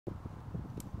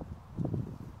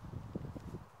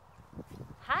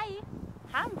Hi,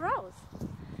 I'm Rose.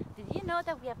 Did you know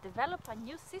that we have developed a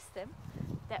new system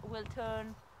that will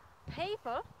turn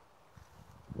paper,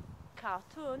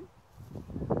 cartoon,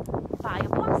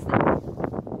 bioplastic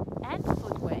and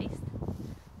food waste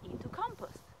into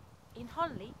compost in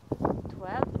only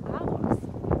 12 hours?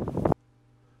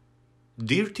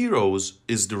 Dirty Rose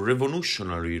is the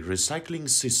revolutionary recycling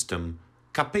system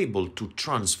capable to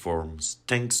transform,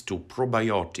 thanks to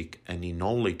probiotic and in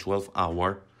only 12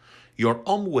 hours, your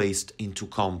home waste into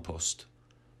compost.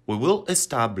 We will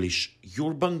establish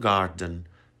urban garden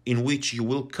in which you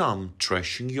will come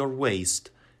trashing your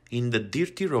waste in the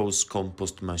Dirty Rose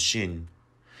compost machine.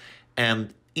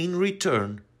 And in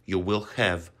return, you will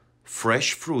have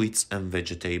fresh fruits and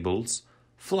vegetables,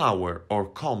 flour or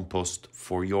compost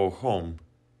for your home.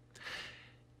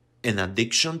 In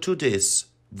addition to this,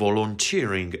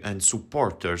 volunteering and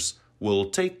supporters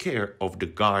will take care of the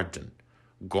garden,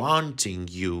 granting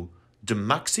you the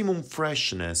maximum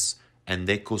freshness and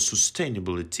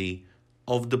eco-sustainability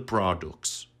of the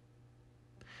products.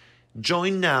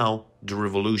 Join now the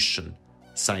revolution.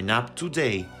 Sign up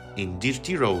today in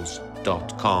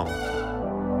dirtyrose.com.